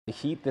The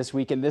heat this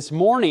weekend. This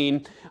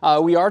morning,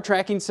 we are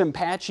tracking some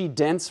patchy,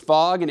 dense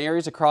fog in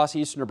areas across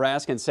eastern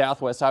Nebraska and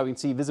southwest Iowa. We can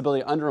see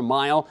visibility under a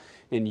mile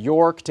in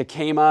York,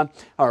 Tacoma,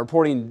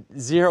 reporting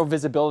zero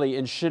visibility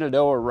in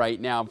Shenandoah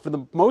right now. For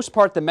the most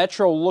part, the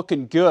metro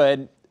looking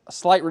good. A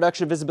slight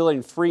reduction of visibility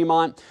in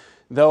Fremont,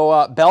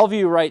 though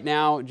Bellevue right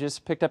now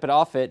just picked up at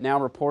Offutt, now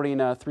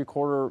reporting a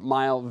 3/4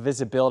 mile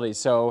visibility.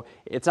 So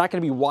it's not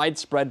going to be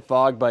widespread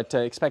fog, but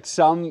expect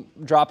some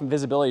drop in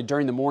visibility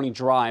during the morning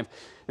drive.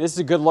 This is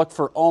a good look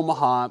for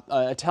Omaha.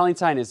 A telling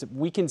sign is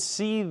we can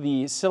see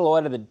the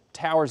silhouette of the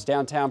towers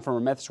downtown from our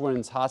Methodist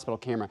Women's Hospital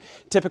camera.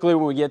 Typically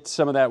when we get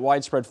some of that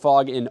widespread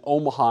fog in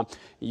Omaha,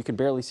 you can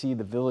barely see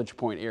the Village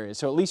Point area.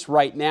 So at least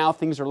right now,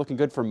 things are looking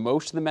good for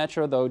most of the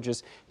metro, though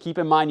just keep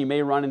in mind you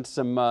may run into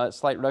some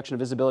slight reduction of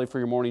visibility for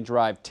your morning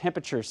drive.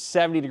 Temperature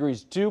 70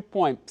 degrees, dew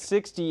point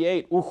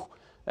 68. Ooh.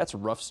 That's a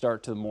rough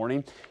start to the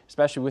morning,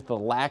 especially with the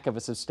lack of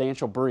a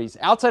substantial breeze.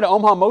 Outside of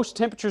Omaha, most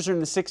temperatures are in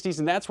the 60s,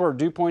 and that's where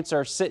dew points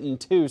are sitting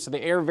too. So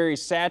the air very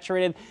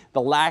saturated,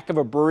 the lack of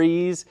a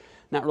breeze,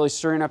 not really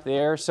stirring up the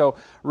air. So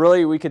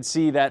really we could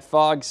see that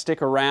fog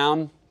stick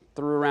around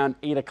through around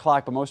 8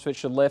 o'clock, but most of it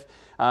should lift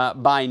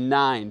by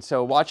 9.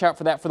 So watch out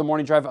for that for the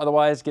morning drive.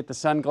 Otherwise, get the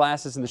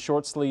sunglasses and the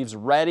short sleeves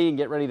ready and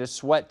get ready to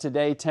sweat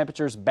today.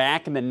 Temperatures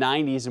back in the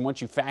 90s, and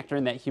once you factor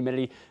in that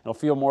humidity, it'll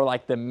feel more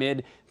like the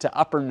mid to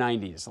upper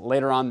 90s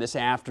later on this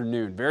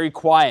afternoon. Very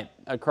quiet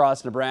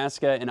across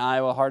Nebraska and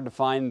Iowa. Hard to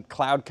find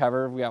cloud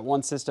cover. We got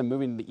one system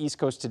moving to the east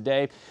coast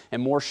today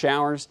and more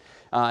showers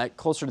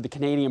closer to the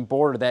Canadian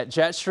border. That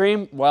jet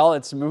stream, well,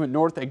 it's moving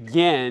north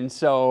again.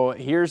 So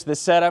here's the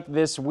setup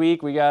this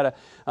week. We got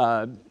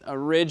a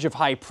ridge of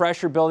high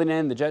pressure building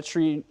in the jet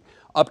stream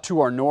up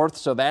to our north,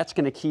 so that's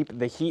going to keep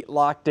the heat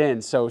locked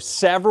in. So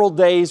several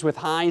days with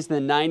highs in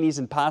the 90s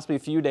and possibly a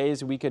few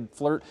days we could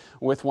flirt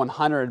with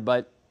 100,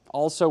 but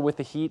also with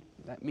the heat,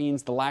 that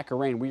means the lack of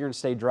rain. We're going to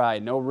stay dry.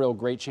 No real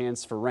great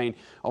chance for rain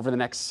over the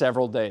next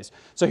several days.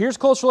 So here's a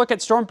closer look at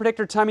Storm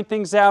Predictor timing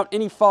things out.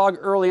 Any fog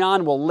early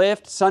on will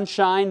lift.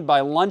 Sunshine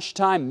by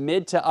lunchtime,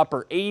 mid to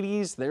upper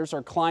 80s. There's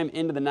our climb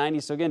into the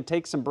 90s. So again,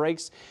 take some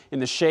breaks in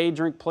the shade,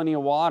 drink plenty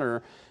of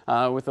water.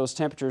 With those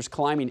temperatures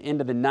climbing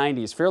into the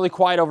 90s. Fairly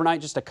quiet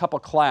overnight, just a couple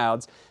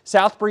clouds.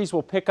 South breeze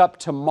will pick up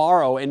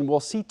tomorrow, and we'll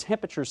see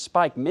temperatures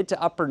spike mid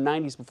to upper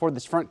 90s before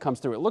this front comes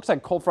through. It looks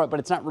like cold front, but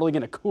it's not really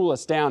going to cool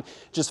us down.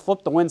 Just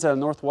flip the winds out of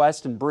the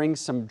northwest and bring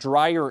some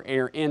drier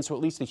air in, so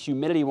at least the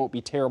humidity won't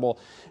be terrible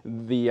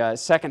the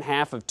second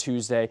half of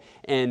Tuesday.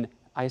 And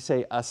I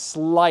say a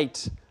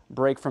slight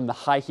break from the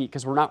high heat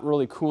because we're not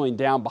really cooling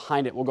down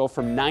behind it. We'll go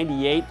from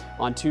 98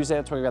 on Tuesday,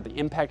 that's why we got the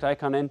impact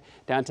icon in,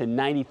 down to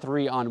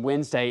 93 on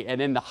Wednesday, and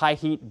then the high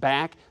heat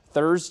back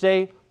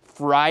Thursday,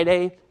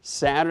 Friday,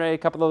 Saturday. A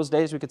couple of those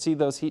days we could see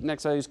those heat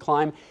index values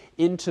climb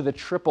into the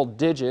triple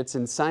digits,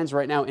 and signs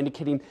right now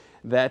indicating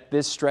that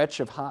this stretch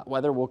of hot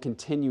weather will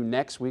continue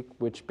next week,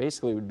 which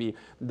basically would be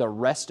the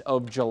rest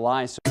of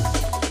July. So